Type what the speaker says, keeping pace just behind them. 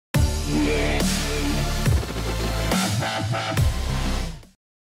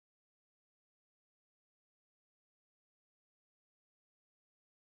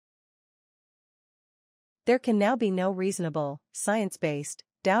There can now be no reasonable, science-based,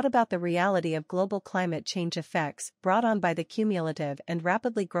 doubt about the reality of global climate change effects brought on by the cumulative and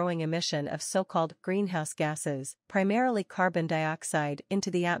rapidly growing emission of so-called greenhouse gases, primarily carbon dioxide,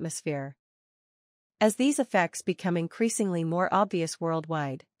 into the atmosphere. As these effects become increasingly more obvious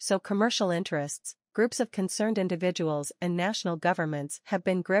worldwide, so commercial interests, groups of concerned individuals and national governments have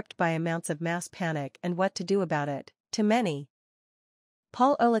been gripped by amounts of mass panic and what to do about it. To many,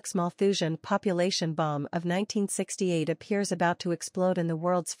 Paul Ehrlich's Malthusian population bomb of 1968 appears about to explode in the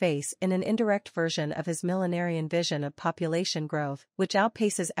world's face in an indirect version of his millenarian vision of population growth, which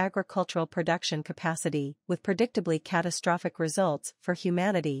outpaces agricultural production capacity, with predictably catastrophic results for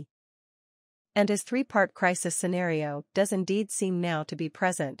humanity. And his three-part crisis scenario does indeed seem now to be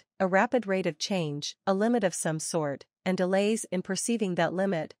present: a rapid rate of change, a limit of some sort, and delays in perceiving that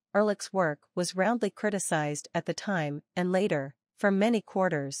limit. Ehrlich's work was roundly criticized at the time, and later, from many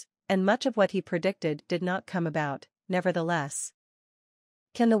quarters, and much of what he predicted did not come about. Nevertheless,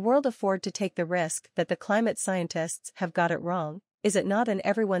 can the world afford to take the risk that the climate scientists have got it wrong? Is it not in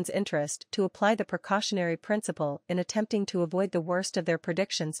everyone's interest to apply the precautionary principle in attempting to avoid the worst of their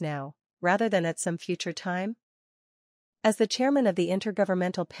predictions now, rather than at some future time? As the chairman of the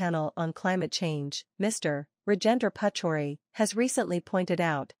Intergovernmental Panel on Climate Change, Mr. Rajendra Pachauri, has recently pointed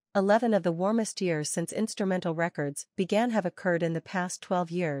out, 11 of the warmest years since instrumental records began have occurred in the past 12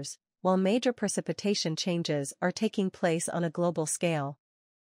 years, while major precipitation changes are taking place on a global scale.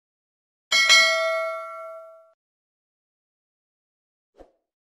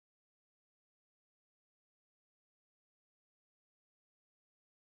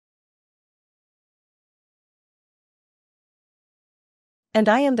 And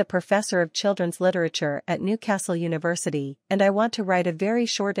I am the professor of children's literature at Newcastle University, and I want to write a very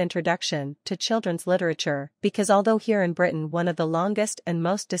short introduction to children's literature, because although here in Britain one of the longest and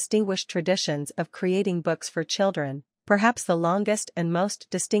most distinguished traditions of creating books for children, perhaps the longest and most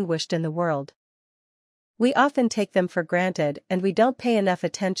distinguished in the world, we often take them for granted and we don't pay enough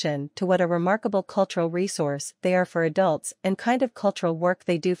attention to what a remarkable cultural resource they are for adults and kind of cultural work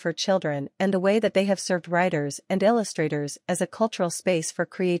they do for children, and the way that they have served writers and illustrators as a cultural space for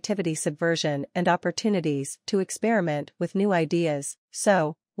creativity, subversion, and opportunities to experiment with new ideas.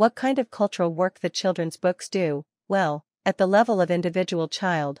 So, what kind of cultural work the children's books do? Well, at the level of individual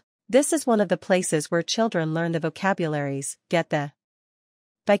child, this is one of the places where children learn the vocabularies, get the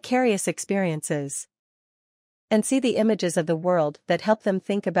vicarious experiences, and see the images of the world that help them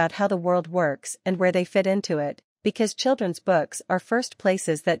think about how the world works and where they fit into it. Because children's books are first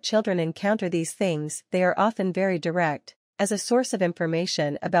places that children encounter these things, they are often very direct, as a source of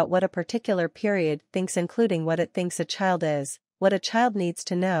information about what a particular period thinks, including what it thinks a child is, what a child needs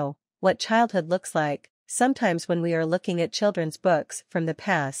to know, what childhood looks like. Sometimes when we are looking at children's books from the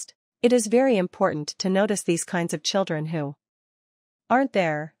past, it is very important to notice these kinds of children who aren't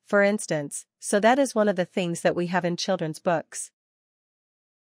there, for instance, so that is one of the things that we have in children's books.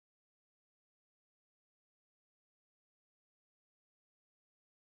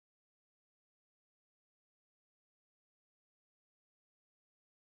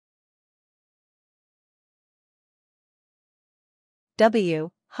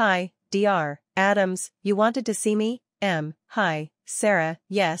 W. Hi, Dr. Adams, you wanted to see me? M. Hi, Sarah,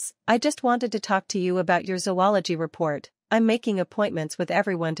 yes, I just wanted to talk to you about your zoology report. I'm making appointments with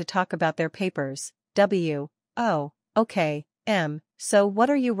everyone to talk about their papers. W. Oh, okay. M. So what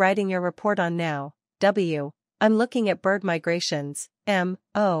are you writing your report on now? W. I'm looking at bird migrations. M.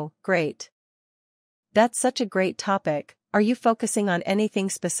 Oh, great. That's such a great topic. Are you focusing on anything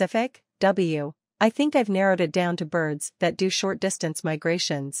specific? W. I think I've narrowed it down to birds that do short-distance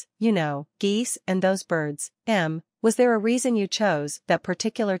migrations, you know, geese and those birds. M. Was there a reason you chose that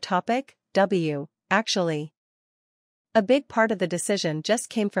particular topic? W. Actually, a big part of the decision just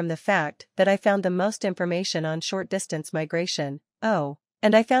came from the fact that I found the most information on short-distance migration. Oh,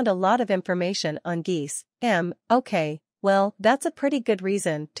 and I found a lot of information on geese. M. Okay, well, that's a pretty good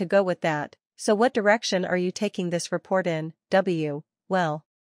reason to go with that. So what direction are you taking this report in? W. Well,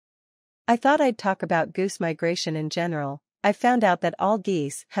 I thought I'd talk about goose migration in general. I found out that all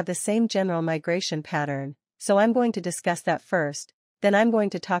geese have the same general migration pattern, so I'm going to discuss that first. Then I'm going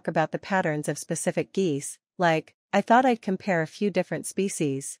to talk about the patterns of specific geese, like, I thought I'd compare a few different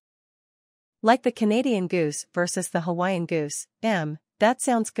species, like the Canadian goose versus the Hawaiian goose. M. That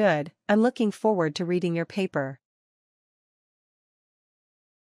sounds good. I'm looking forward to reading your paper.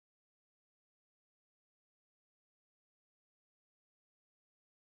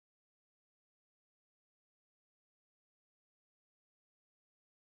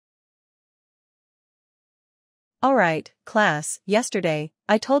 Alright, class, yesterday,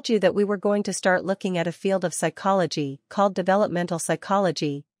 I told you that we were going to start looking at a field of psychology called developmental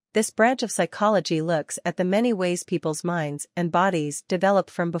psychology. This branch of psychology looks at the many ways people's minds and bodies develop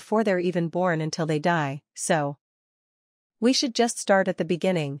from before they're even born until they die, so we should just start at the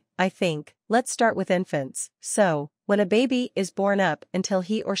beginning, I think. Let's start with infants. So, when a baby is born up until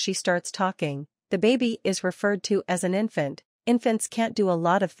he or she starts talking, the baby is referred to as an infant. Infants can't do a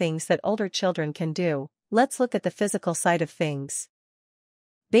lot of things that older children can do. Let's look at the physical side of things.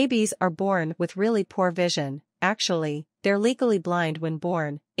 Babies are born with really poor vision. Actually, they're legally blind when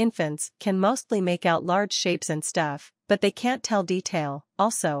born. Infants can mostly make out large shapes and stuff, but they can't tell detail.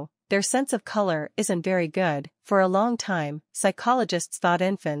 Also, their sense of color isn't very good. For a long time, psychologists thought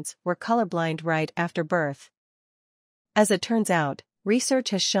infants were colorblind right after birth. As it turns out,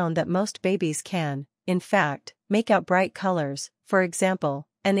 research has shown that most babies can, in fact, make out bright colors. For example,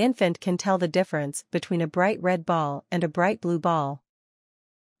 an infant can tell the difference between a bright red ball and a bright blue ball.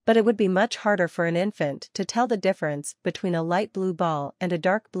 But it would be much harder for an infant to tell the difference between a light blue ball and a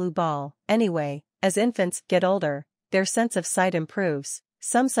dark blue ball. Anyway, as infants get older, their sense of sight improves.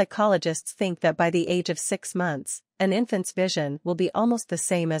 Some psychologists think that by the age of 6 months, an infant's vision will be almost the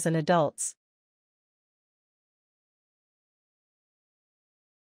same as an adult's.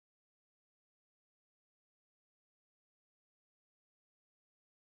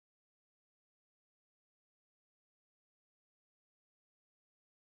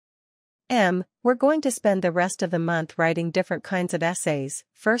 We're going to spend the rest of the month writing different kinds of essays.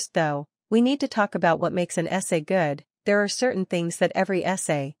 First though, we need to talk about what makes an essay good. There are certain things that every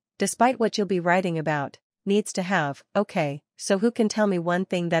essay, despite what you'll be writing about, needs to have. Okay, so who can tell me one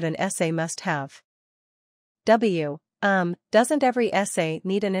thing that an essay must have? Doesn't every essay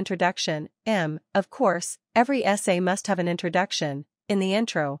need an introduction? Of course, every essay must have an introduction. In the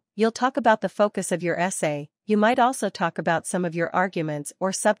intro, you'll talk about the focus of your essay. You might also talk about some of your arguments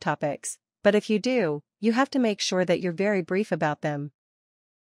or subtopics, but if you do, you have to make sure that you're very brief about them.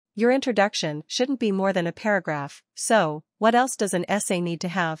 Your introduction shouldn't be more than a paragraph. So, what else does an essay need to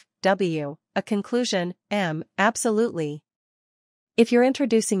have? A conclusion. Absolutely. If you're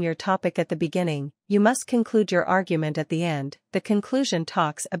introducing your topic at the beginning, you must conclude your argument at the end. The conclusion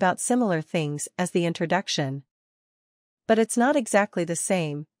talks about similar things as the introduction, but it's not exactly the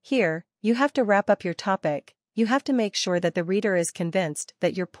same. Here, you have to wrap up your topic. You have to make sure that the reader is convinced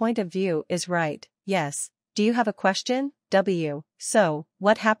that your point of view is right. Yes. Do you have a question? So,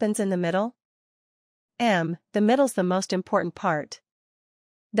 what happens in the middle? The middle's the most important part.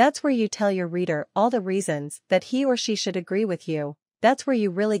 That's where you tell your reader all the reasons that he or she should agree with you. That's where you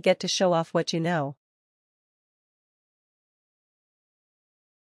really get to show off what you know.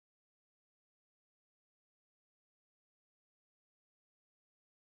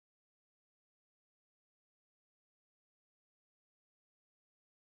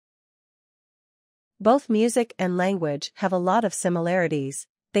 Both music and language have a lot of similarities.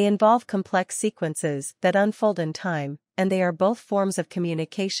 They involve complex sequences that unfold in time, and they are both forms of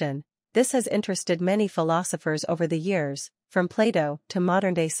communication. This has interested many philosophers over the years, from Plato to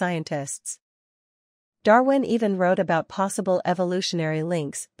modern-day scientists. Darwin even wrote about possible evolutionary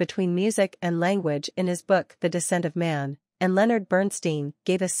links between music and language in his book The Descent of Man, and Leonard Bernstein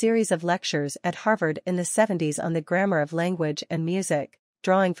gave a series of lectures at Harvard in the 70s on the grammar of language and music,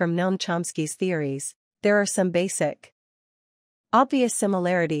 drawing from Noam Chomsky's theories. There are some basic, obvious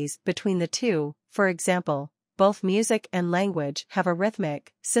similarities between the two. For example, both music and language have a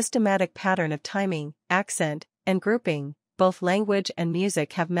rhythmic, systematic pattern of timing, accent, and grouping. Both language and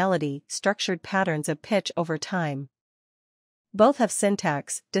music have melody, structured patterns of pitch over time. Both have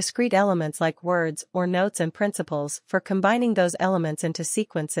syntax, discrete elements like words or notes, and principles for combining those elements into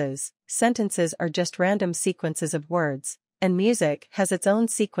sequences. Sentences are just random sequences of words, and music has its own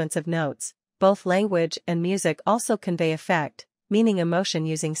sequence of notes. Both language and music also convey affect, meaning emotion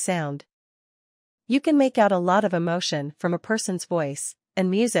using sound. You can make out a lot of emotion from a person's voice, and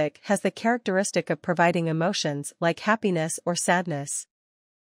music has the characteristic of providing emotions like happiness or sadness.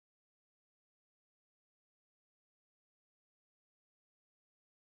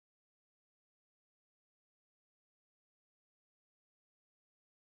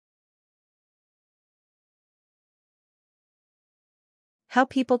 How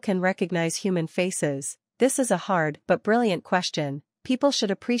people can recognize human faces. This is a hard but brilliant question. People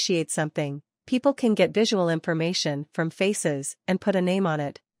should appreciate something. People can get visual information from faces and put a name on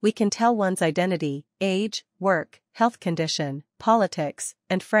it. We can tell one's identity, age, work, health condition, politics,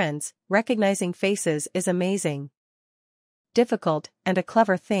 and friends. Recognizing faces is amazing, difficult, and a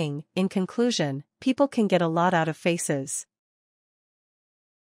clever thing. In conclusion, people can get a lot out of faces.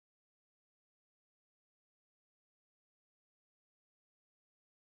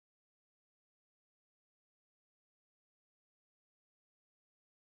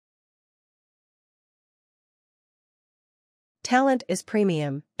 Talent is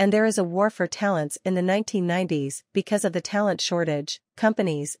premium, and there is a war for talents in the 1990s because of the talent shortage.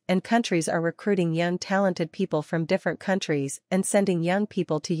 Companies and countries are recruiting young talented people from different countries and sending young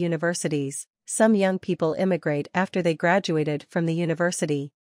people to universities. Some young people immigrate after they graduated from the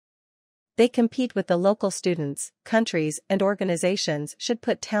university. They compete with the local students. Countries and organizations should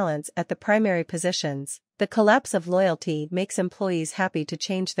put talents at the primary positions. The collapse of loyalty makes employees happy to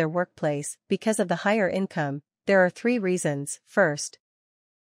change their workplace because of the higher income. There are 3 reasons. First,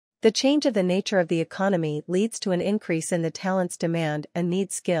 the change of the nature of the economy leads to an increase in the talent's demand and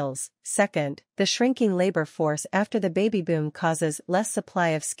need skills. Second, the shrinking labor force after the baby boom causes less supply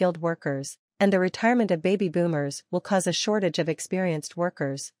of skilled workers, and the retirement of baby boomers will cause a shortage of experienced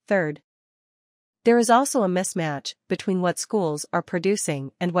workers. Third, there is also a mismatch between what schools are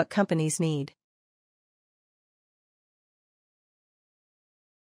producing and what companies need.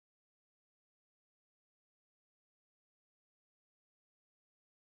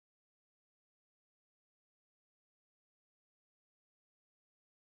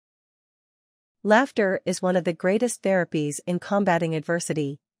 Laughter is one of the greatest therapies in combating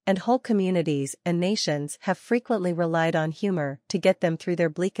adversity, and whole communities and nations have frequently relied on humor to get them through their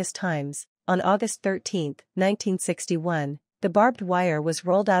bleakest times. On August 13, 1961, the barbed wire was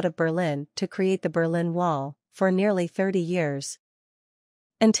rolled out of Berlin to create the Berlin Wall. For nearly 30 years,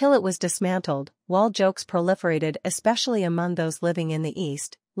 until it was dismantled, wall jokes proliferated, especially among those living in the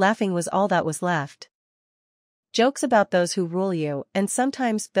East. Laughing was all that was left. Jokes about those who rule you, and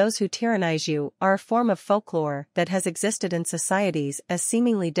sometimes those who tyrannize you, are a form of folklore that has existed in societies as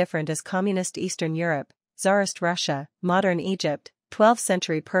seemingly different as communist Eastern Europe, Tsarist Russia, modern Egypt, 12th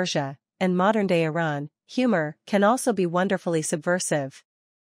century Persia, and modern-day Iran. Humor can also be wonderfully subversive.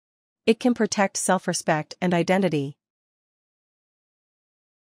 It can protect self-respect and identity.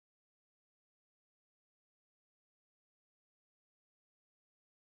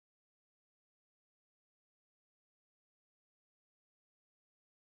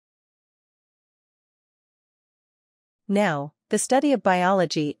 Now, the study of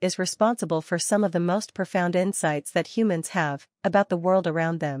biology is responsible for some of the most profound insights that humans have about the world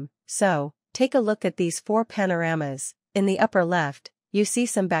around them. So, take a look at these 4 panoramas. In the upper left, you see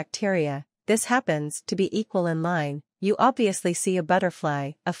some bacteria. This happens to be equal in line. You obviously see a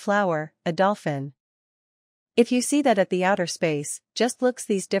butterfly, a flower, a dolphin. If you see that at the outer space, just looks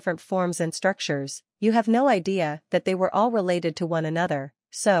these different forms and structures, you have no idea that they were all related to one another.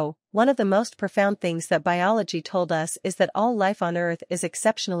 So, one of the most profound things that biology told us is that all life on Earth is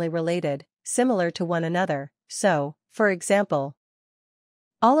exceptionally related, similar to one another. So, for example,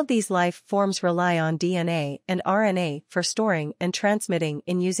 all of these life forms rely on DNA and RNA for storing and transmitting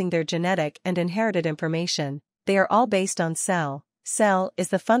and using their genetic and inherited information. They are all based on cell. Cell is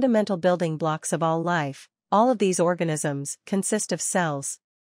the fundamental building blocks of all life. All of these organisms consist of cells.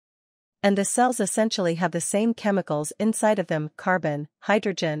 And the cells essentially have the same chemicals inside of them: carbon,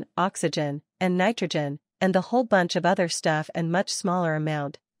 hydrogen, oxygen, and nitrogen, and the whole bunch of other stuff and much smaller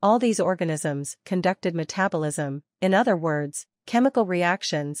amount. All these organisms conducted metabolism, in other words, chemical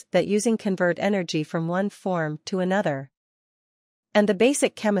reactions that using convert energy from one form to another. And the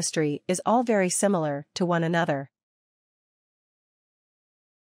basic chemistry is all very similar to one another.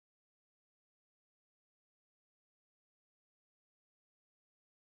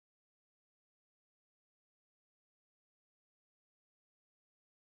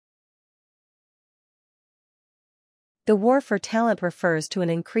 The war for talent refers to an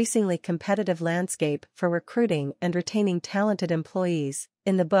increasingly competitive landscape for recruiting and retaining talented employees.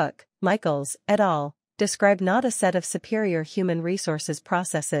 In the book, Michaels et al. Describe not a set of superior human resources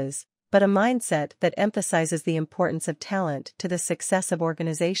processes, but a mindset that emphasizes the importance of talent to the success of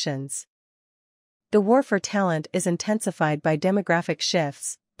organizations. The war for talent is intensified by demographic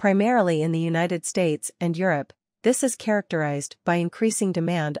shifts, primarily in the United States and Europe. This is characterized by increasing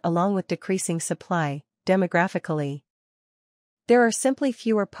demand along with decreasing supply, demographically. There are simply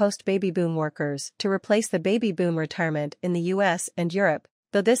fewer post-baby boom workers to replace the baby boom retirement in the US and Europe,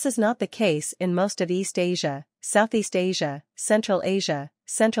 though this is not the case in most of East Asia, Southeast Asia, Central Asia,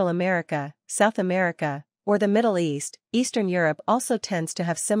 Central America, South America, or the Middle East. Eastern Europe also tends to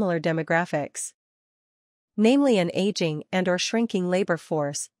have similar demographics, namely an aging and/or shrinking labor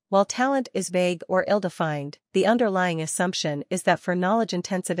force. While talent is vague or ill-defined, the underlying assumption is that for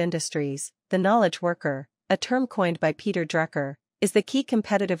knowledge-intensive industries, the knowledge worker, a term coined by Peter Drucker, is the key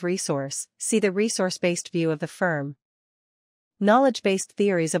competitive resource. See the resource-based view of the firm. Knowledge-based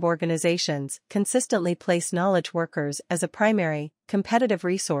theories of organizations consistently place knowledge workers as a primary, competitive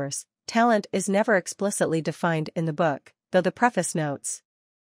resource. Talent is never explicitly defined in the book, though the preface notes.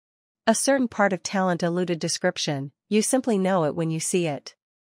 A certain part of talent eluded description, you simply know it when you see it.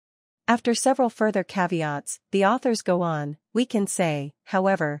 After several further caveats, the authors go on, we can say,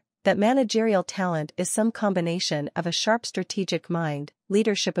 however, that managerial talent is some combination of a sharp strategic mind,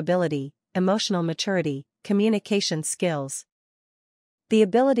 leadership ability, emotional maturity, communication skills, the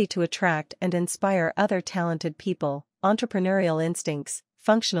ability to attract and inspire other talented people, entrepreneurial instincts,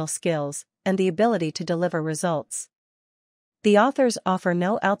 functional skills, and the ability to deliver results. The authors offer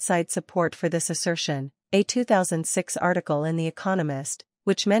no outside support for this assertion. A 2006 article in The Economist,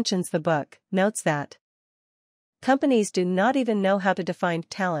 which mentions the book, notes that companies do not even know how to define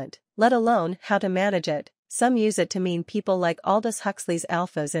talent, let alone how to manage it. Some use it to mean people like Aldous Huxley's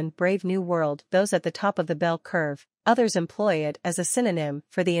alphas in Brave New World, those at the top of the bell curve. Others employ it as a synonym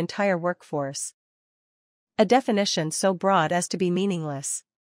for the entire workforce. A definition so broad as to be meaningless.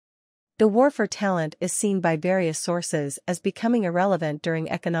 The war for talent is seen by various sources as becoming irrelevant during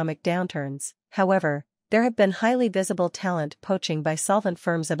economic downturns. However, there have been highly visible talent poaching by solvent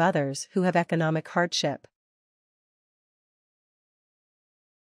firms of others who have economic hardship.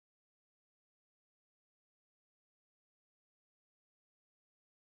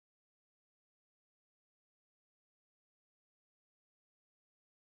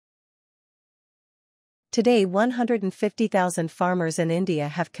 Today 150,000 farmers in India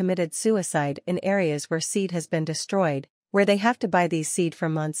have committed suicide in areas where seed has been destroyed, where they have to buy these seed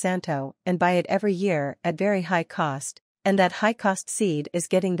from Monsanto and buy it every year at very high cost, and that high-cost seed is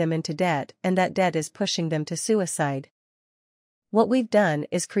getting them into debt and that debt is pushing them to suicide. What we've done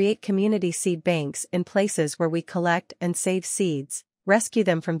is create community seed banks in places where we collect and save seeds, rescue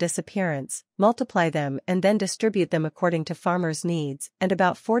them from disappearance, multiply them and then distribute them according to farmers' needs, and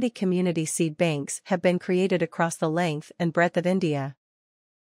about 40 community seed banks have been created across the length and breadth of India.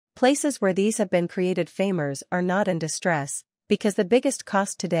 Places where these have been created, farmers are not in distress, because the biggest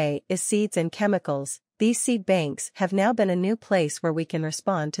cost today is seeds and chemicals. These seed banks have now been a new place where we can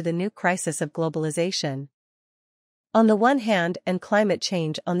respond to the new crisis of globalization. On the one hand, and climate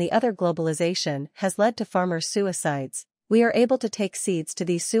change on the other, globalization has led to farmers' suicides. We are able to take seeds to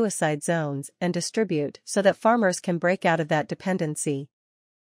these suicide zones and distribute so that farmers can break out of that dependency.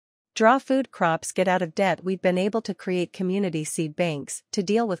 Draw food crops, get out of debt. We've been able to create community seed banks to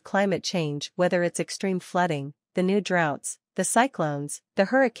deal with climate change, whether it's extreme flooding, the new droughts, the cyclones, the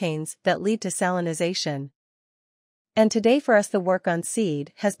hurricanes that lead to salinization. And today for us, the work on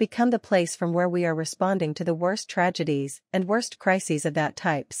seed has become the place from where we are responding to the worst tragedies and worst crises of that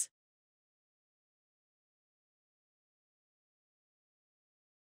types.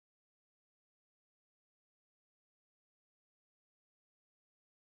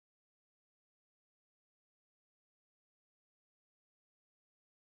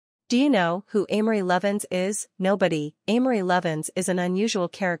 Do you know who Amory Lovins is? Nobody. Amory Lovins is an unusual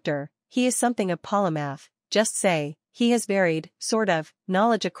character. He is something of polymath. Just say, he has varied, sort of,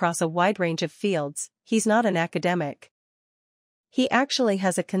 knowledge across a wide range of fields. He's not an academic. He actually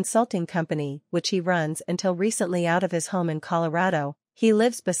has a consulting company, which he runs until recently out of his home in Colorado. He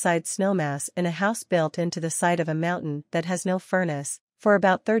lives beside Snowmass in a house built into the side of a mountain that has no furnace. For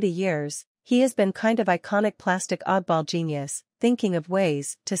about 30 years, he has been kind of iconic plastic oddball genius, thinking of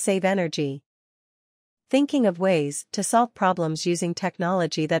ways to save energy. Thinking of ways to solve problems using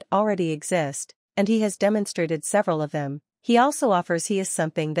technology that already exist, and he has demonstrated several of them. He also offers he is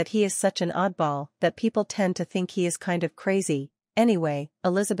something that he is such an oddball that people tend to think he is kind of crazy. Anyway,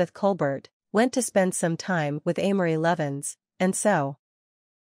 Elizabeth Kolbert went to spend some time with Amory Lovins, and so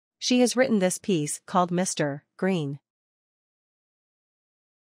she has written this piece called Mr. Green.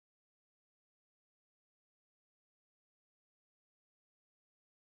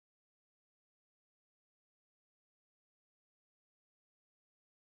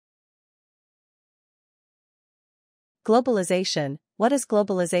 Globalization. What is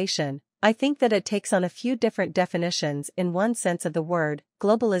globalization? I think that it takes on a few different definitions. In one sense of the word,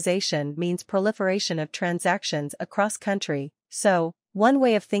 globalization means proliferation of transactions across country. So, one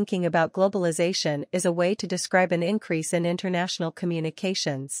way of thinking about globalization is a way to describe an increase in international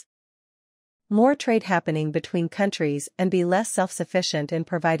communications. More trade happening between countries and be less self-sufficient in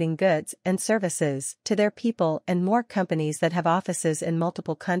providing goods and services to their people, and more companies that have offices in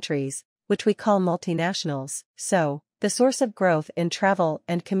multiple countries, which we call multinationals. So, the source of growth in travel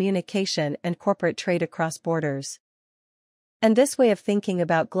and communication and corporate trade across borders. And this way of thinking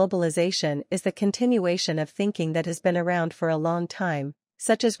about globalization is the continuation of thinking that has been around for a long time,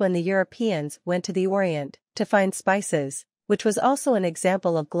 such as when the Europeans went to the Orient to find spices, which was also an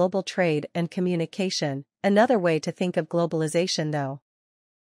example of global trade and communication. Another way to think of globalization, though,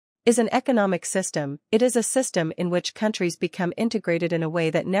 is an economic system. It is a system in which countries become integrated in a way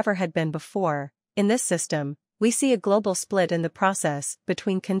that never had been before. In this system, we see a global split in the process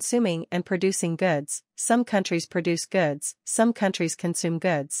between consuming and producing goods. Some countries produce goods, some countries consume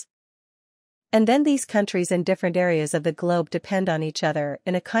goods. And then these countries in different areas of the globe depend on each other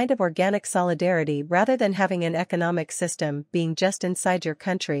in a kind of organic solidarity rather than having an economic system being just inside your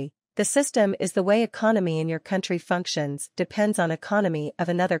country. The system is the way economy in your country functions, depends on economy of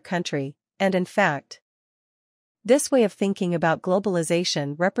another country, and in fact, this way of thinking about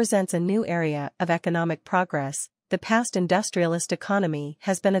globalization represents a new area of economic progress. The past industrialist economy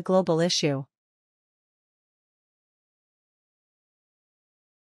has been a global issue.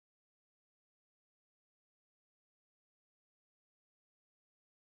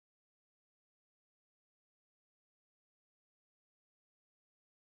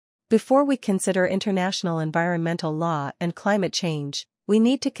 Before we consider international environmental law and climate change, we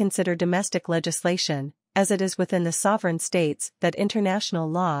need to consider domestic legislation, as it is within the sovereign states that international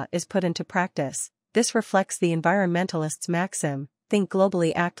law is put into practice. This reflects the environmentalists' maxim, think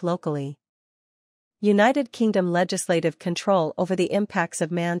globally, act locally. United Kingdom legislative control over the impacts of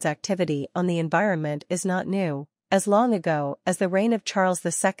man's activity on the environment is not new. As long ago as the reign of Charles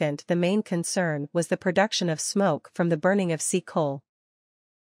II, the main concern was the production of smoke from the burning of sea coal.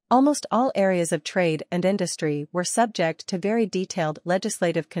 Almost all areas of trade and industry were subject to very detailed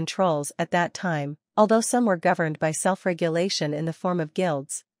legislative controls at that time, although some were governed by self-regulation in the form of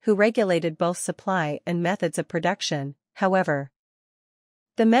guilds, who regulated both supply and methods of production. However,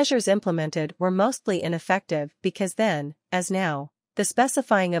 the measures implemented were mostly ineffective because then, as now, the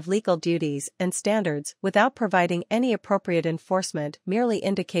specifying of legal duties and standards without providing any appropriate enforcement merely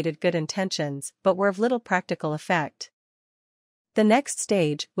indicated good intentions but were of little practical effect. The next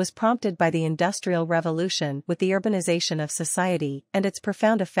stage was prompted by the Industrial Revolution with the urbanization of society and its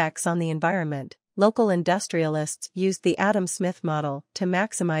profound effects on the environment. Local industrialists used the Adam Smith model to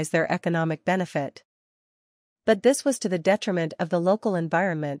maximize their economic benefit. But this was to the detriment of the local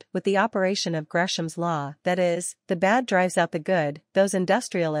environment with the operation of Gresham's law, that is, the bad drives out the good. Those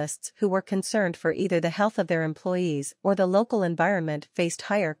industrialists who were concerned for either the health of their employees or the local environment faced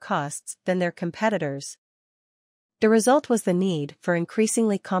higher costs than their competitors. The result was the need for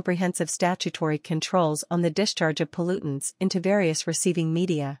increasingly comprehensive statutory controls on the discharge of pollutants into various receiving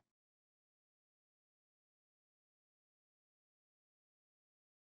media.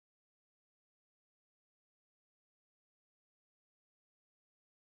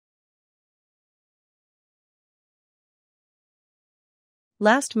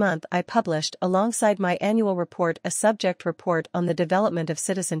 Last month I published alongside my annual report a subject report on the development of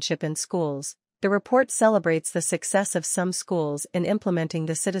citizenship in schools. The report celebrates the success of some schools in implementing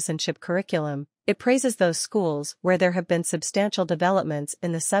the citizenship curriculum. It praises those schools where there have been substantial developments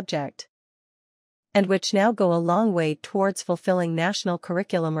in the subject, and which now go a long way towards fulfilling national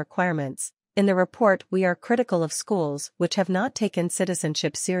curriculum requirements. In the report, we are critical of schools which have not taken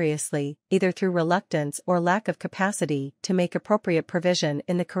citizenship seriously, either through reluctance or lack of capacity to make appropriate provision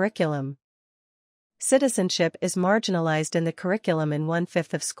in the curriculum. Citizenship is marginalized in the curriculum in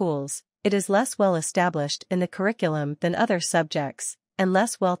 1/5 of schools. It is less well established in the curriculum than other subjects, and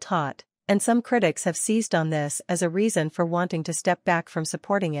less well taught, and some critics have seized on this as a reason for wanting to step back from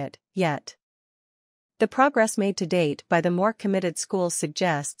supporting it. Yet, the progress made to date by the more committed schools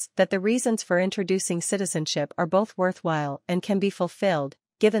suggests that the reasons for introducing citizenship are both worthwhile and can be fulfilled,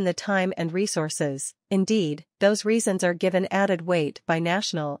 given the time and resources. Indeed, those reasons are given added weight by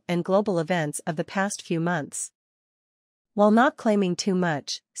national and global events of the past few months. While not claiming too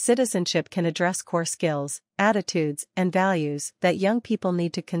much, citizenship can address core skills, attitudes, and values that young people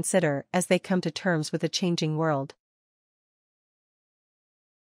need to consider as they come to terms with a changing world.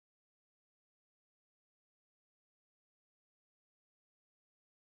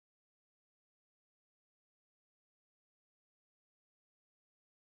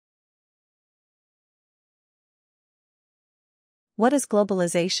 What is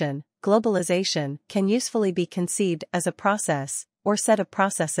globalization? Globalization can usefully be conceived as a process, or set of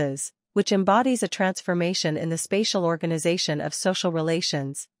processes, which embodies a transformation in the spatial organization of social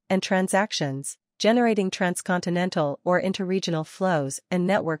relations and transactions, generating transcontinental or interregional flows and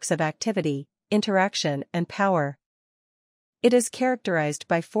networks of activity, interaction, and power. It is characterized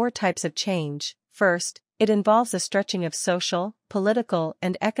by 4 types of change. First, it involves a stretching of social, political,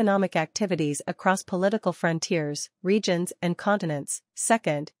 and economic activities across political frontiers, regions, and continents.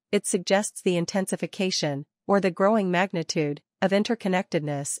 Second, it suggests the intensification, or the growing magnitude, of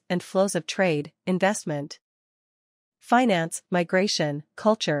interconnectedness and flows of trade, investment, finance, migration,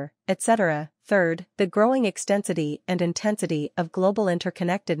 culture, etc. Third, the growing extensity and intensity of global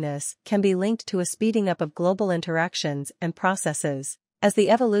interconnectedness can be linked to a speeding up of global interactions and processes, as the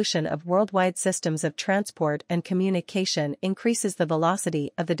evolution of worldwide systems of transport and communication increases the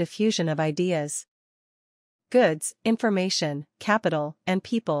velocity of the diffusion of ideas, goods, information, capital, and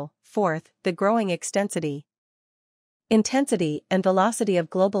people. Fourth, the growing extensity, intensity, and velocity of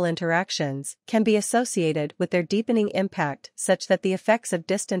global interactions can be associated with their deepening impact such that the effects of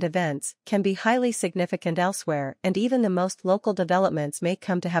distant events can be highly significant elsewhere, and even the most local developments may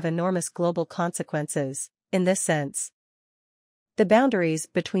come to have enormous global consequences. In this sense, the boundaries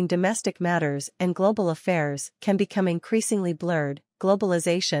between domestic matters and global affairs can become increasingly blurred.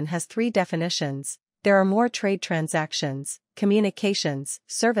 Globalization has three definitions. There are more trade transactions, communications,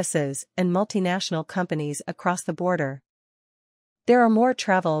 services, and multinational companies across the border. There are more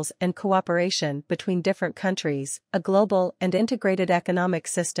travels and cooperation between different countries. A global and integrated economic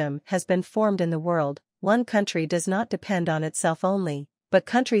system has been formed in the world. One country does not depend on itself only, but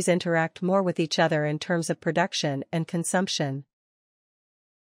countries interact more with each other in terms of production and consumption.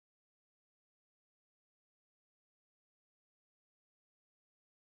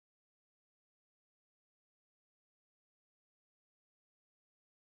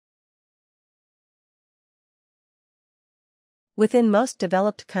 Within most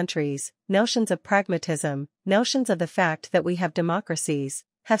developed countries, notions of pragmatism, notions of the fact that we have democracies,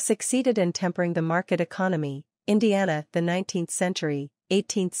 have succeeded in tempering the market economy. Indiana, the 19th century,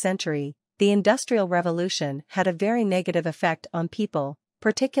 18th century, the Industrial Revolution had a very negative effect on people,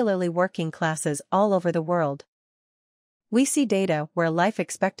 particularly working classes all over the world. We see data where life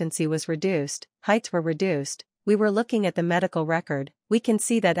expectancy was reduced, heights were reduced. We were looking at the medical record. We can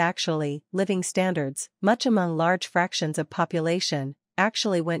see that actually, living standards, much among large fractions of population,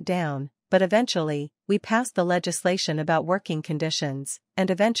 actually went down, but eventually, we passed the legislation about working conditions,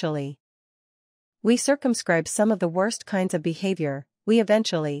 and eventually, we circumscribed some of the worst kinds of behavior. We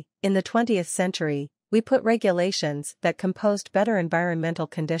eventually, in the 20th century, we put regulations that composed better environmental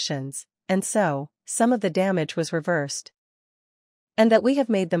conditions, and so, some of the damage was reversed. And that we have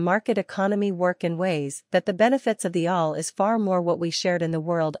made the market economy work in ways that the benefits of the all is far more what we shared in the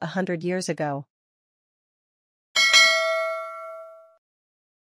world 100 years ago.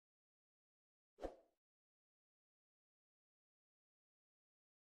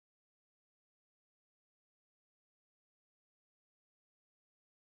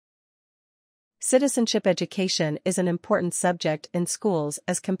 Citizenship education is an important subject in schools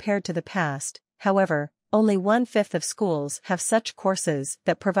as compared to the past. However, only 1/5 of schools have such courses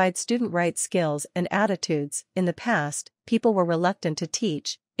that provide student right skills and attitudes. In the past, people were reluctant to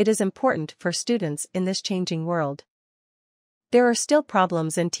teach. It is important for students in this changing world. There are still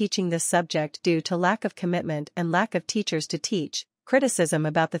problems in teaching this subject due to lack of commitment and lack of teachers to teach. Criticism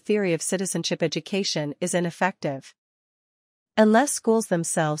about the theory of citizenship education is ineffective. Unless schools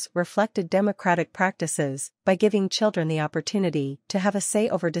themselves reflected democratic practices by giving children the opportunity to have a say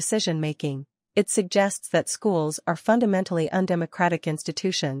over decision-making, it suggests that schools are fundamentally undemocratic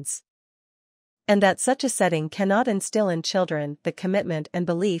institutions, and that such a setting cannot instill in children the commitment and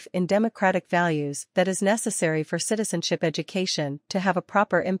belief in democratic values that is necessary for citizenship education to have a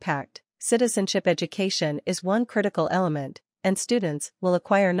proper impact. Citizenship education is one critical element, and students will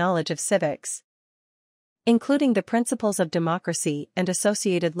acquire knowledge of civics, including the principles of democracy and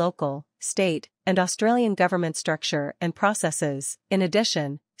associated local, state, and Australian government structure and processes. In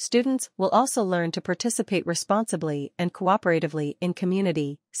addition, students will also learn to participate responsibly and cooperatively in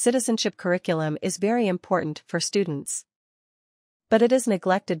community. Citizenship curriculum is very important for students, but it is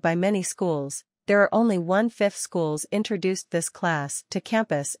neglected by many schools. There are only 1/5 schools introduced this class to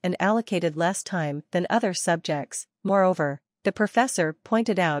campus and allocated less time than other subjects. Moreover, the professor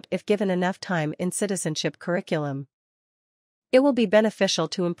pointed out, if given enough time in citizenship curriculum, it will be beneficial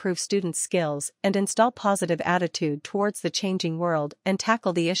to improve students' skills and install positive attitude towards the changing world and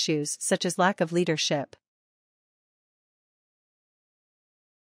tackle the issues such as lack of leadership.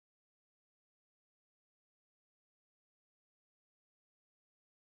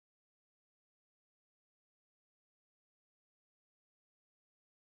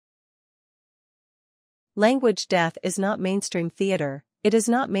 Language death is not mainstream theater. It is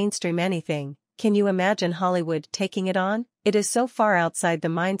not mainstream anything. Can you imagine Hollywood taking it on? It is so far outside the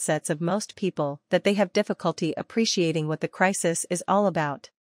mindsets of most people that they have difficulty appreciating what the crisis is all about.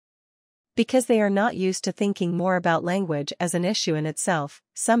 Because they are not used to thinking more about language as an issue in itself.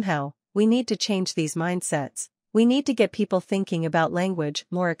 Somehow, we need to change these mindsets. We need to get people thinking about language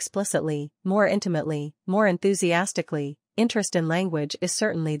more explicitly, more intimately, more enthusiastically. Interest in language is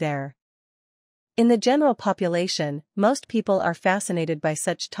certainly there. In the general population, most people are fascinated by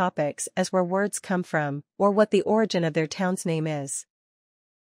such topics as where words come from, or what the origin of their town's name is,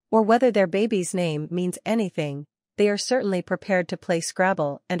 or whether their baby's name means anything. They are certainly prepared to play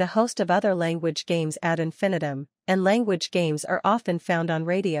Scrabble and a host of other language games ad infinitum, and language games are often found on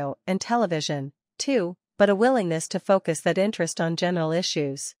radio and television, too, but a willingness to focus that interest on general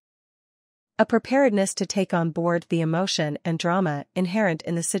issues. A preparedness to take on board the emotion and drama inherent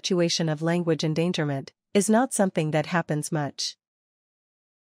in the situation of language endangerment is not something that happens much.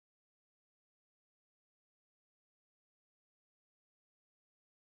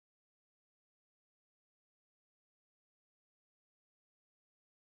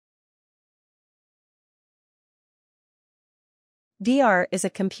 VR is a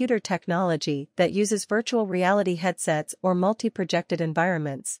computer technology that uses virtual reality headsets or multi-projected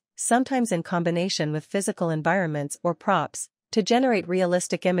environments, sometimes in combination with physical environments or props, to generate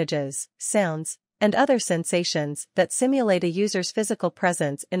realistic images, sounds, and other sensations that simulate a user's physical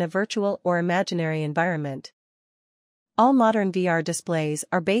presence in a virtual or imaginary environment. All modern VR displays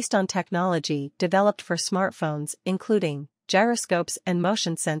are based on technology developed for smartphones, including gyroscopes and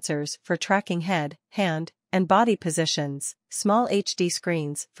motion sensors for tracking head, hand, and body positions, small HD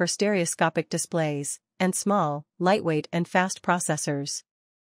screens for stereoscopic displays, and small, lightweight and fast processors.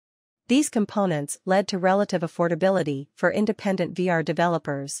 These components led to relative affordability for independent VR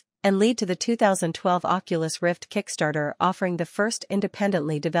developers, and lead to the 2012 Oculus Rift Kickstarter offering the first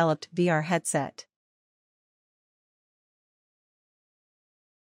independently developed VR headset.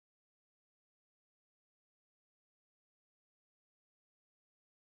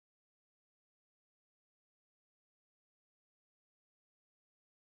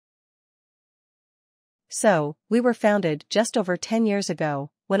 So, we were founded just over 10 years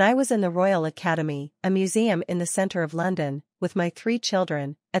ago, when I was in the Royal Academy, a museum in the center of London, with my 3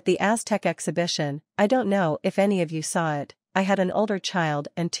 children, at the Aztec exhibition. I don't know if any of you saw it. I had an older child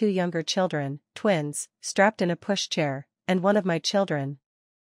and 2 younger children, twins, strapped in a pushchair, and one of my children,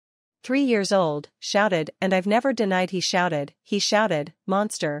 3 years old, shouted, and I've never denied he shouted,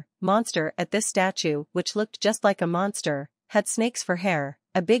 "Monster, monster," at this statue, which looked just like a monster, had snakes for hair,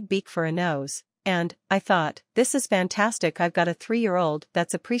 a big beak for a nose. And, I thought, this is fantastic. I've got a 3-year-old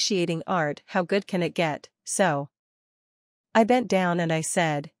that's appreciating art. How good can it get? So I bent down and I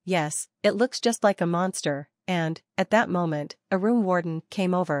said, yes, it looks just like a monster. And, at that moment, a room warden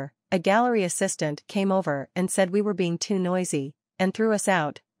came over, a gallery assistant came over and said we were being too noisy, and threw us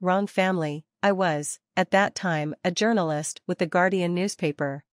out. Wrong family. I was, at that time, a journalist with the Guardian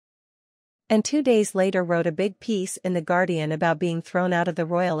newspaper, and 2 days later wrote a big piece in the Guardian about being thrown out of the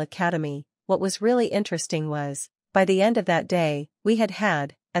Royal Academy. What was really interesting was, by the end of that day, we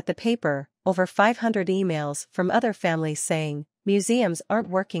had, at the paper, over 500 emails from other families saying, museums aren't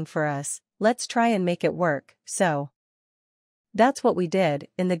working for us, let's try and make it work. So that's what we did.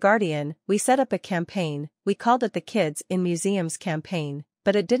 In the Guardian, we set up a campaign. We called it the Kids in Museums campaign,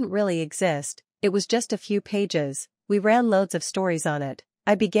 but it didn't really exist. It was just a few pages. We ran loads of stories on it.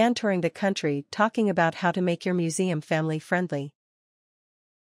 I began touring the country talking about how to make your museum family friendly.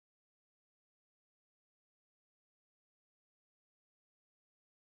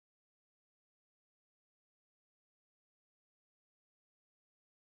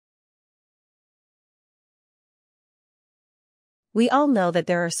 We all know that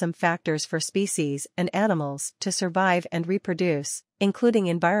there are some factors for species and animals to survive and reproduce, including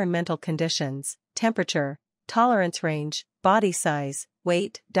environmental conditions, temperature, tolerance range, body size,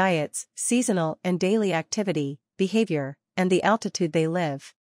 weight, diets, seasonal and daily activity, behavior, and the altitude they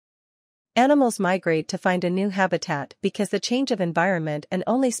live. Animals migrate to find a new habitat because the change of environment, and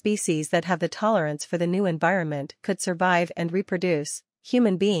only species that have the tolerance for the new environment could survive and reproduce.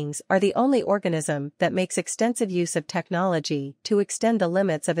 Human beings are the only organism that makes extensive use of technology to extend the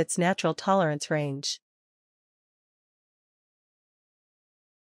limits of its natural tolerance range.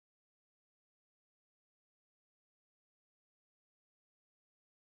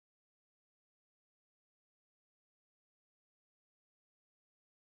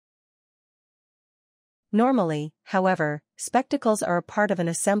 Normally, however, spectacles are a part of an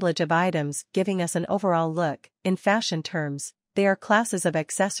assemblage of items giving us an overall look. In fashion terms, they are classes of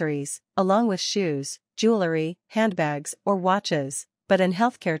accessories, along with shoes, jewelry, handbags, or watches, but in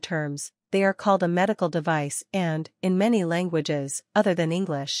healthcare terms, they are called a medical device and, in many languages, other than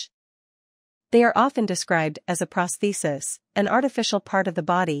English, they are often described as a prosthesis, an artificial part of the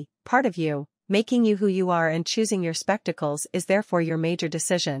body, part of you, making you who you are, and choosing your spectacles is therefore your major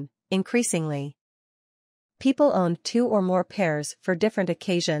decision. Increasingly, people own 2 or more pairs for different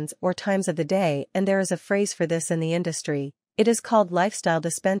occasions or times of the day, and there is a phrase for this in the industry. It is called lifestyle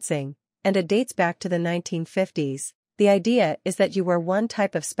dispensing. and it dates back to the 1950s. The idea is that you wear one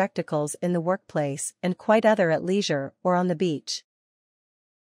type of spectacles in the workplace and quite other at leisure or on the beach.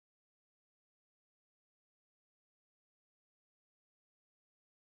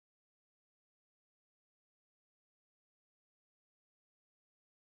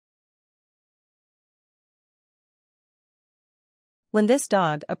 When this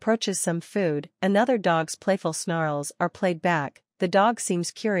dog approaches some food, another dog's playful snarls are played back. The dog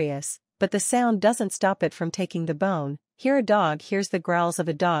seems curious, but the sound doesn't stop it from taking the bone. Here a dog hears the growls of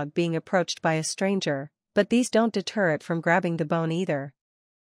a dog being approached by a stranger, but these don't deter it from grabbing the bone either.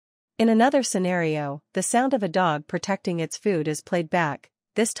 In another scenario, the sound of a dog protecting its food is played back.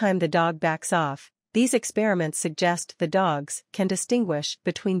 This time the dog backs off. These experiments suggest the dogs can distinguish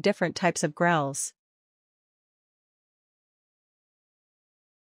between different types of growls.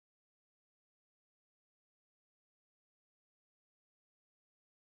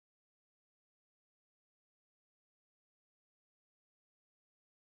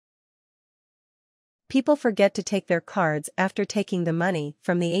 People forget to take their cards after taking the money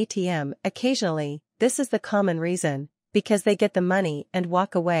from the ATM occasionally. This is the common reason, because they get the money and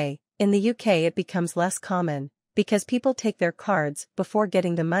walk away. In the UK it becomes less common, because people take their cards before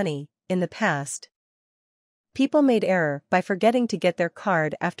getting the money. In the past, people made error by forgetting to get their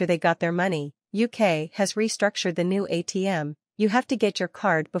card after they got their money. UK has restructured the new ATM. You have to get your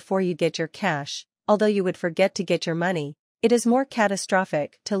card before you get your cash, although you would forget to get your money. It is more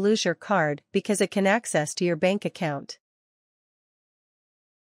catastrophic to lose your card because it can access to your bank account.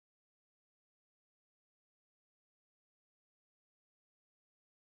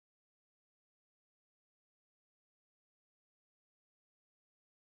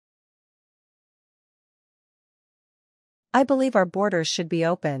 I believe our borders should be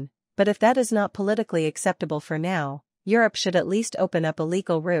open, but if that is not politically acceptable for now, Europe should at least open up a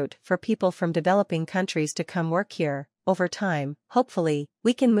legal route for people from developing countries to come work here. Over time, hopefully,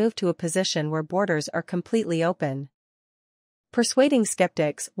 we can move to a position where borders are completely open. Persuading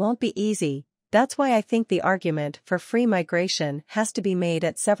skeptics won't be easy. That's why I think the argument for free migration has to be made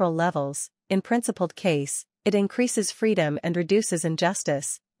at several levels. In principled case, it increases freedom and reduces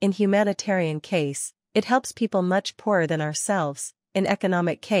injustice. In humanitarian case, it helps people much poorer than ourselves. In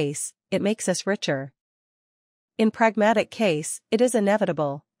economic case, it makes us richer. In pragmatic case, it is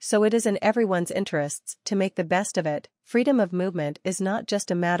inevitable, so it is in everyone's interests to make the best of it. Freedom of movement is not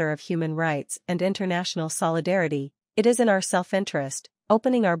just a matter of human rights and international solidarity, it is in our self-interest.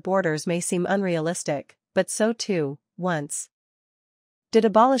 Opening our borders may seem unrealistic, but so too, once did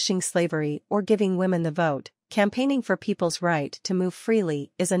abolishing slavery or giving women the vote. Campaigning for people's right to move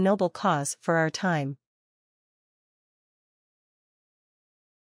freely is a noble cause for our time.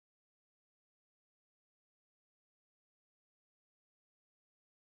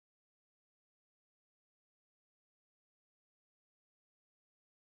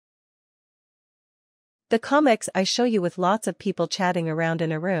 The comics I show you with lots of people chatting around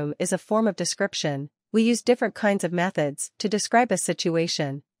in a room is a form of description. We use different kinds of methods to describe a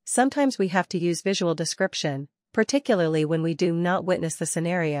situation. Sometimes we have to use visual description, particularly when we do not witness the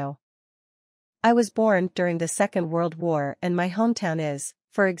scenario. I was born during the Second World War and my hometown is,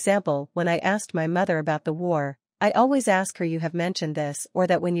 for example, when I asked my mother about the war, I always ask her you have mentioned this or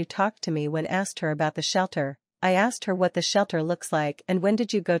that when you talked to me when asked her about the shelter, I asked her what the shelter looks like and when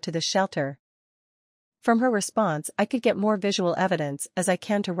did you go to the shelter. From her response I could get more visual evidence as I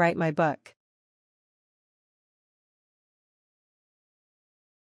can to write my book.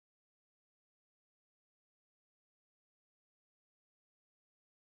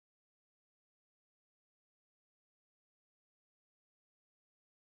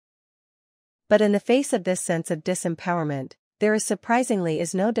 But in the face of this sense of disempowerment, there is surprisingly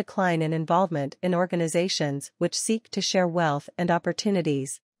no decline in involvement in organizations which seek to share wealth and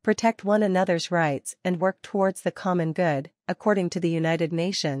opportunities, protect one another's rights and work towards the common good, according to the United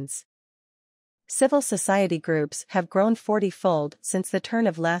Nations. Civil society groups have grown 40-fold since the turn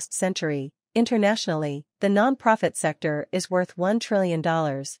of last century. Internationally, the non-profit sector is worth $1 trillion,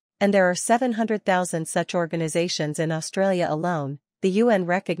 and there are 700,000 such organizations in Australia alone. The UN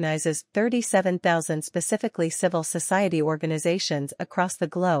recognizes 37,000 specifically civil society organizations across the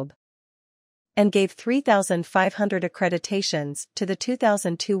globe and gave 3,500 accreditations to the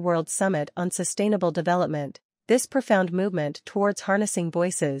 2002 World Summit on Sustainable Development. This profound movement towards harnessing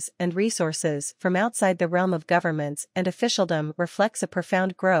voices and resources from outside the realm of governments and officialdom reflects a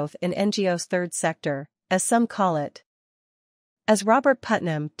profound growth in NGOs' third sector, as some call it. As Robert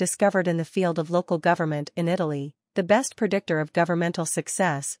Putnam discovered in the field of local government in Italy, the best predictor of governmental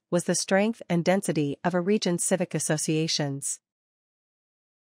success was the strength and density of a region's civic associations.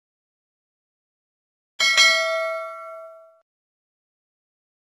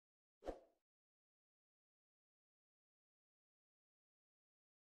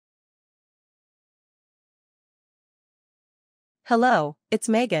 Hello, it's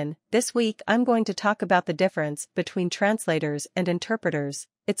Megan. This week I'm going to talk about the difference between translators and interpreters.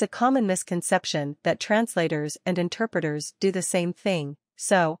 It's a common misconception that translators and interpreters do the same thing,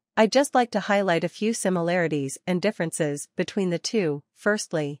 so I'd just like to highlight a few similarities and differences between the two.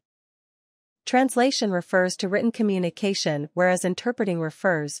 Firstly, translation refers to written communication, whereas interpreting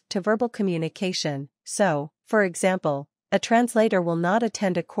refers to verbal communication. So, for example, a translator will not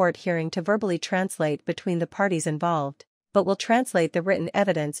attend a court hearing to verbally translate between the parties involved, but will translate the written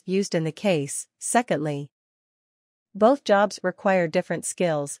evidence used in the case. Secondly, both jobs require different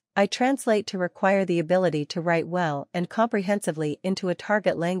skills. I translate to require the ability to write well and comprehensively into a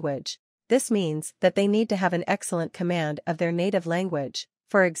target language. This means that they need to have an excellent command of their native language.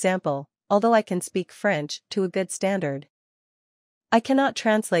 For example, although I can speak French to a good standard, I cannot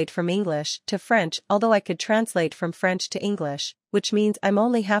translate from English to French, although I could translate from French to English, which means I'm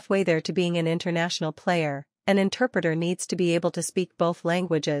only halfway there to being an international player. An interpreter needs to be able to speak both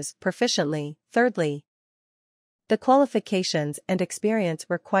languages proficiently. Thirdly, the qualifications and experience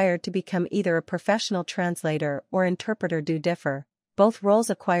required to become either a professional translator or interpreter do differ. Both roles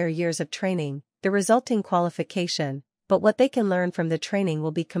acquire years of training, the resulting qualification, but what they can learn from the training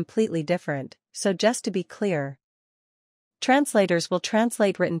will be completely different. So just to be clear, translators will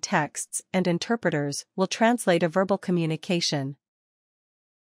translate written texts and interpreters will translate a verbal communication.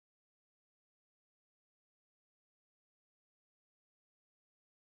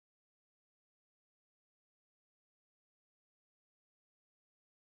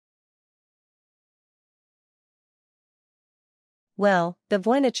 Well, the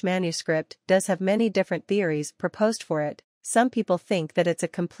Voynich manuscript does have many different theories proposed for it. Some people think that it's a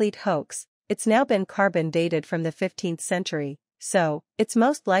complete hoax. It's now been carbon dated from the 15th century, so it's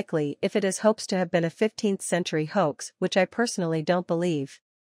most likely if it is hopes to have been a 15th century hoax, which I personally don't believe.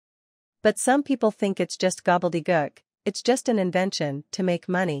 But some people think it's just gobbledygook. It's just an invention to make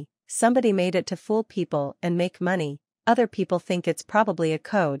money. Somebody made it to fool people and make money. Other people think it's probably a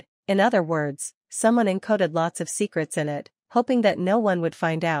code. In other words, someone encoded lots of secrets in it, hoping that no one would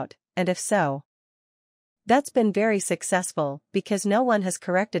find out, and if so, that's been very successful because no one has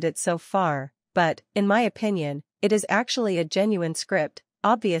corrected it so far. But, in my opinion, it is actually a genuine script,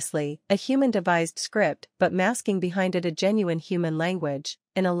 obviously, a human-devised script, but masking behind it a genuine human language.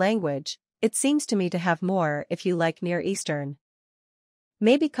 In a language, it seems to me to have more, if you like, Near Eastern,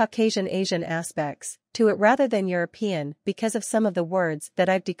 maybe Caucasian Asian aspects to it rather than European because of some of the words that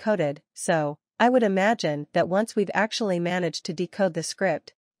I've decoded. So, I would imagine that once we've actually managed to decode the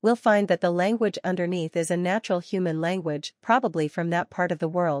script, we'll find that the language underneath is a natural human language, probably from that part of the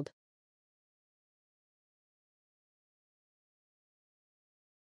world.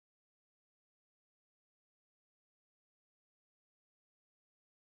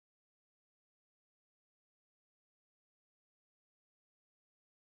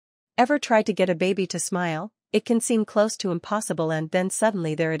 Ever try to get a baby to smile? It can seem close to impossible, and then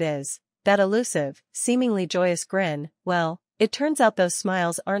suddenly there it is. That elusive, seemingly joyous grin. Well, it turns out those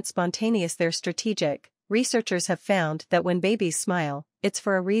smiles aren't spontaneous, they're strategic. Researchers have found that when babies smile, it's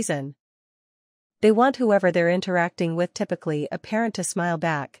for a reason. They want whoever they're interacting with, typically a parent, to smile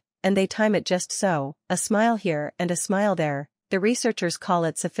back, and they time it just so, a smile here and a smile there. The researchers call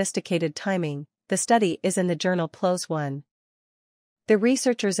it sophisticated timing. The study is in the journal PLOS One. The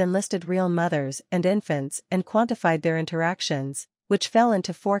researchers enlisted real mothers and infants and quantified their interactions, which fell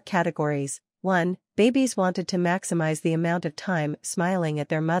into 4 categories. 1. Babies wanted to maximize the amount of time smiling at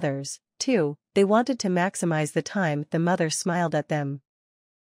their mothers. 2. They wanted to maximize the time the mother smiled at them.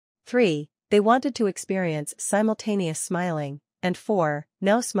 3. They wanted to experience simultaneous smiling. And 4.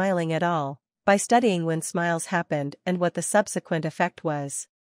 No smiling at all. By studying when smiles happened and what the subsequent effect was,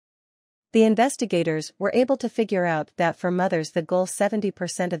 the investigators were able to figure out that for mothers the goal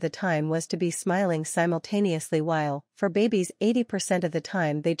 70% of the time was to be smiling simultaneously, while, for babies, 80% of the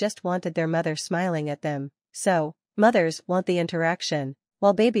time they just wanted their mother smiling at them. So, mothers want the interaction,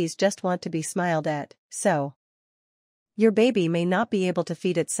 while babies just want to be smiled at. So, your baby may not be able to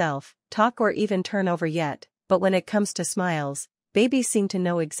feed itself, talk, or even turn over yet, but when it comes to smiles, babies seem to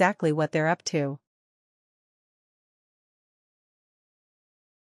know exactly what they're up to.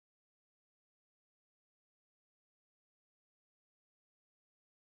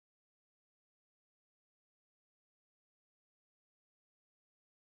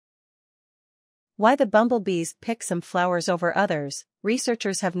 Why the bumblebees pick some flowers over others?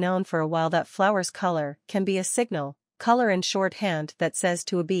 Researchers have known for a while that flowers' color can be a signal, color in shorthand, that says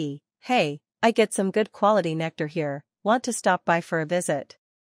to a bee, "Hey, I get some good quality nectar here, want to stop by for a visit?"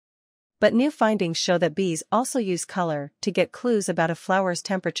 But new findings show that bees also use color to get clues about a flower's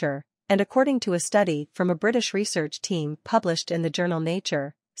temperature, and according to a study from a British research team published in the journal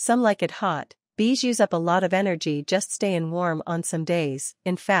Nature, some like it hot. Bees use up a lot of energy just staying warm on some days.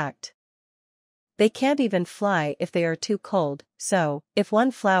 In fact, they can't even fly if they are too cold, so, if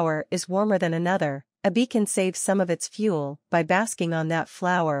one flower is warmer than another, a bee can save some of its fuel by basking on that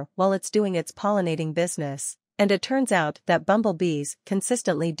flower while it's doing its pollinating business, and it turns out that bumblebees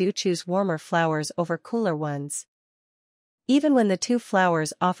consistently do choose warmer flowers over cooler ones. Even when the two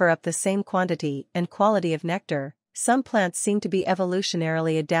flowers offer up the same quantity and quality of nectar, some plants seem to be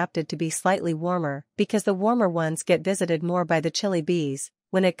evolutionarily adapted to be slightly warmer because the warmer ones get visited more by the chilly bees.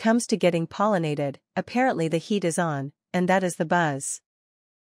 When it comes to getting pollinated, apparently the heat is on, and that is the buzz.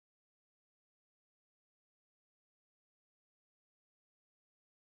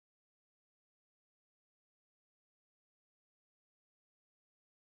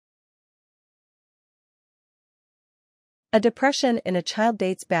 A depression in a child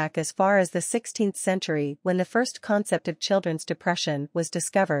dates back as far as the 16th century when the first concept of children's depression was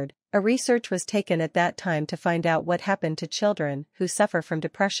discovered. A research was taken at that time to find out what happened to children who suffer from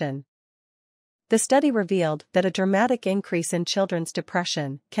depression. The study revealed that a dramatic increase in children's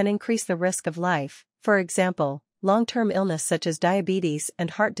depression can increase the risk of life. For example, long-term illness such as diabetes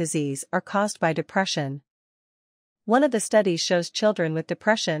and heart disease are caused by depression. One of the studies shows children with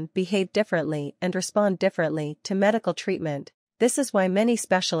depression behave differently and respond differently to medical treatment. This is why many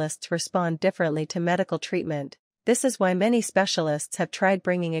specialists respond differently to medical treatment. This is why many specialists have tried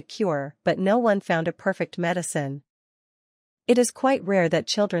bringing a cure, but no one found a perfect medicine. It is quite rare that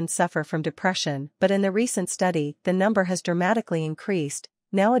children suffer from depression, but in the recent study, the number has dramatically increased.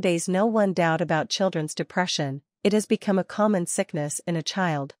 Nowadays, no one doubt about children's depression. It has become a common sickness in a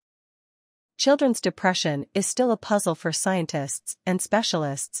child. Children's depression is still a puzzle for scientists and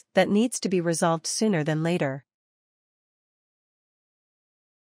specialists that needs to be resolved sooner than later.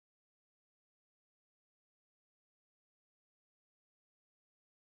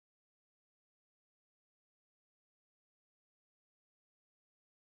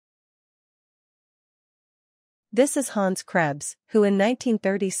 This is Hans Krebs, who in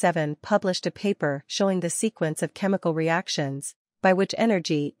 1937 published a paper showing the sequence of chemical reactions by which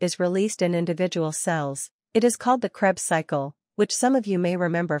energy is released in individual cells. It is called the Krebs cycle, which some of you may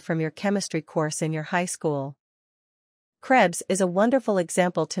remember from your chemistry course in your high school. Krebs is a wonderful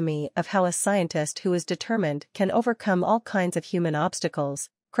example to me of how a scientist who is determined can overcome all kinds of human obstacles.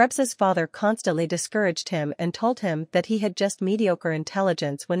 Krebs's father constantly discouraged him and told him that he had just mediocre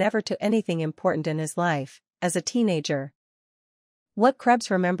intelligence whenever to anything important in his life. As a teenager, what Krebs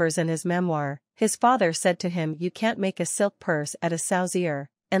remembers in his memoir, his father said to him, "You can't make a silk purse at a sow's ear."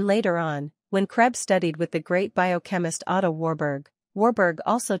 And later on, when Krebs studied with the great biochemist Otto Warburg, Warburg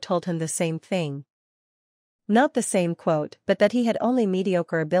also told him the same thing. Not the same quote, but that he had only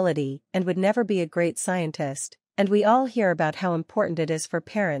mediocre ability and would never be a great scientist. And we all hear about how important it is for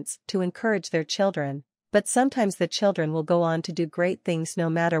parents to encourage their children, but sometimes the children will go on to do great things no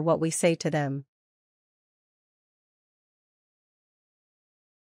matter what we say to them.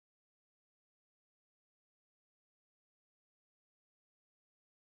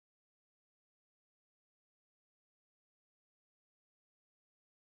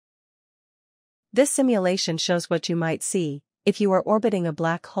 This simulation shows what you might see if you are orbiting a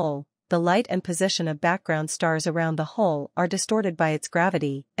black hole. The light and position of background stars around the hole are distorted by its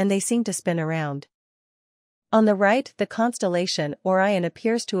gravity, and they seem to spin around. On the right, the constellation Orion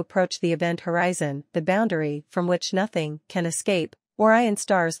appears to approach the event horizon, the boundary from which nothing can escape. Orion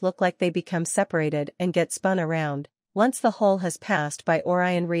stars look like they become separated and get spun around. Once the hole has passed by,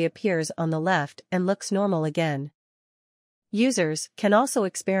 Orion reappears on the left and looks normal again. Users can also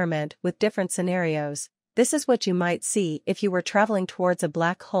experiment with different scenarios. This is what you might see if you were traveling towards a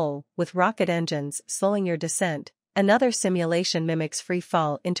black hole with rocket engines slowing your descent. Another simulation mimics free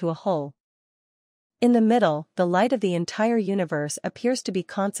fall into a hole. In the middle, the light of the entire universe appears to be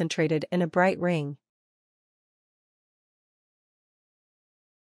concentrated in a bright ring.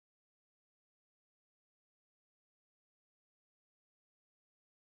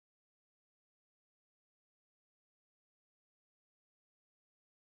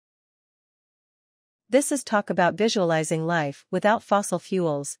 This is talk about visualizing life without fossil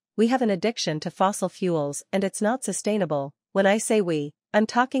fuels. We have an addiction to fossil fuels and it's not sustainable. When I say we, I'm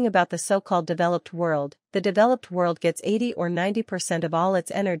talking about the so-called developed world. The developed world gets 80 or 90% of all its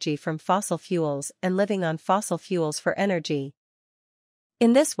energy from fossil fuels and living on fossil fuels for energy.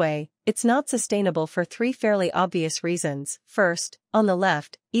 In this way, it's not sustainable for three fairly obvious reasons. First, on the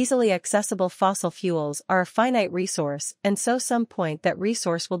left, easily accessible fossil fuels are a finite resource, and so some point that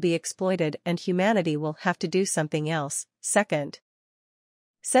resource will be exploited and humanity will have to do something else. Second,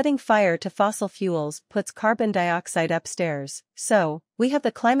 Setting fire to fossil fuels puts carbon dioxide upstairs, so, we have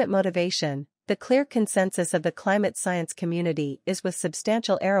the climate motivation. The clear consensus of the climate science community is with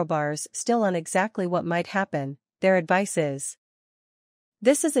substantial error bars still on exactly what might happen. Their advice is: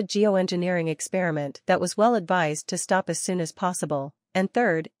 this is a geoengineering experiment that was well advised to stop as soon as possible. And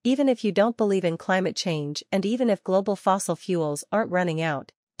third, even if you don't believe in climate change and even if global fossil fuels aren't running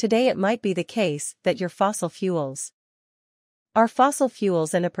out, today it might be the case that your fossil fuels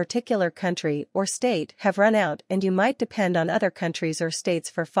in a particular country or state have run out and you might depend on other countries or states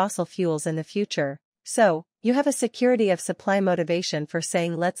for fossil fuels in the future. So, you have a security of supply motivation for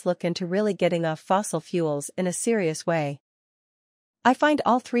saying let's look into really getting off fossil fuels in a serious way. I find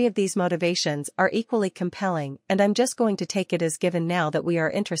all three of these motivations are equally compelling, and I'm just going to take it as given now that we are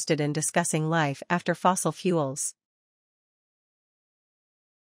interested in discussing life after fossil fuels.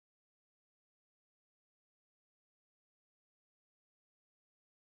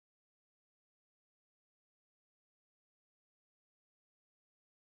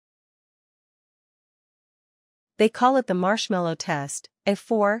 They call it the marshmallow test. A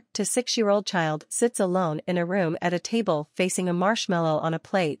 4 to 6-year-old child sits alone in a room at a table facing a marshmallow on a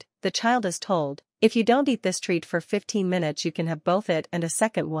plate. The child is told, if you don't eat this treat for 15 minutes you can have both it and a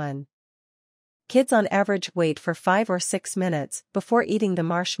second one. Kids on average wait for 5 or 6 minutes before eating the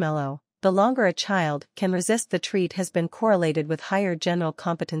marshmallow. The longer a child can resist the treat has been correlated with higher general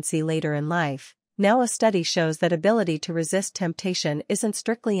competency later in life. Now a study shows that ability to resist temptation isn't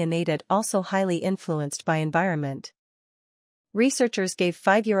strictly innate, also highly influenced by environment. Researchers gave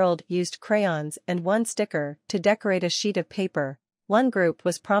 5-year-old used crayons and one sticker to decorate a sheet of paper. One group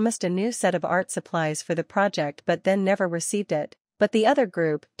was promised a new set of art supplies for the project but then never received it, but the other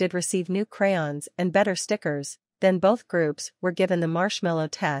group did receive new crayons and better stickers. Then both groups were given the marshmallow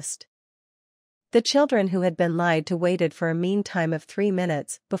test. The children who had been lied to waited for a mean time of 3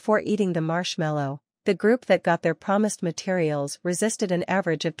 minutes before eating the marshmallow. The group that got their promised materials resisted an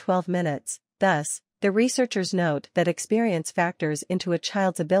average of 12 minutes. Thus, the researchers note that experience factors into a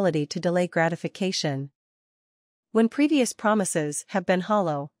child's ability to delay gratification. When previous promises have been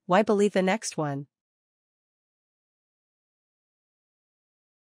hollow, why believe the next one?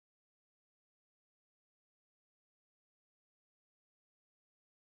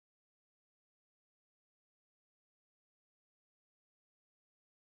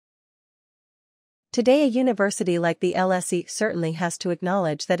 Today a university like the LSE certainly has to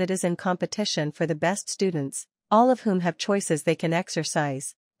acknowledge that it is in competition for the best students, all of whom have choices they can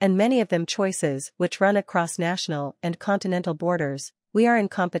exercise, and many of them choices which run across national and continental borders. We are in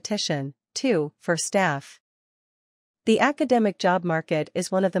competition, too, for staff. The academic job market is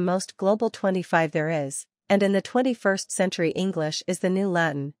one of the most global 25 there is, and in the 21st century English is the new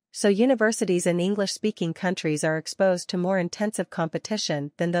Latin, so universities in English-speaking countries are exposed to more intensive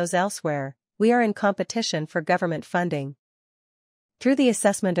competition than those elsewhere. We are in competition for government funding. Through the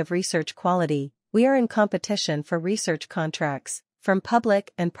assessment of research quality, we are in competition for research contracts, from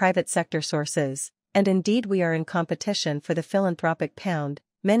public and private sector sources, and indeed we are in competition for the philanthropic pound.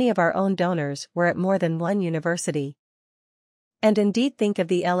 Many of our own donors were at more than one university. And indeed think of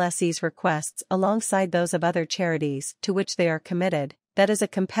the LSE's requests alongside those of other charities to which they are committed. That is a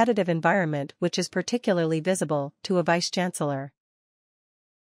competitive environment which is particularly visible to a vice-chancellor.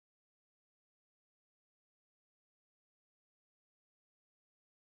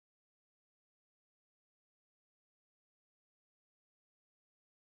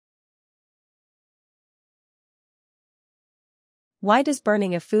 Why does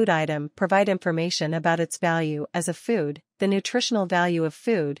burning a food item provide information about its value as a food? The nutritional value of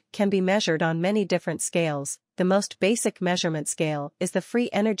food can be measured on many different scales. The most basic measurement scale is the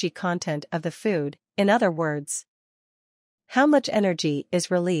free energy content of the food. In other words, how much energy is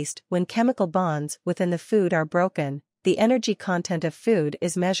released when chemical bonds within the food are broken. The energy content of food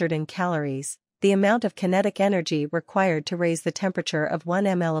is measured in calories, the amount of kinetic energy required to raise the temperature of 1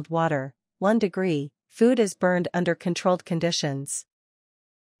 ml of water, 1 degree. Food is burned under controlled conditions,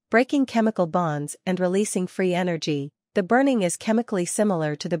 breaking chemical bonds and releasing free energy. The burning is chemically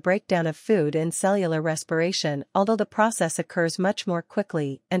similar to the breakdown of food in cellular respiration, although the process occurs much more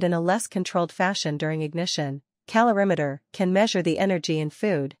quickly and in a less controlled fashion during ignition. Calorimeter can measure the energy in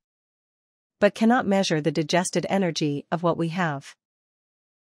food, but cannot measure the digested energy of what we have.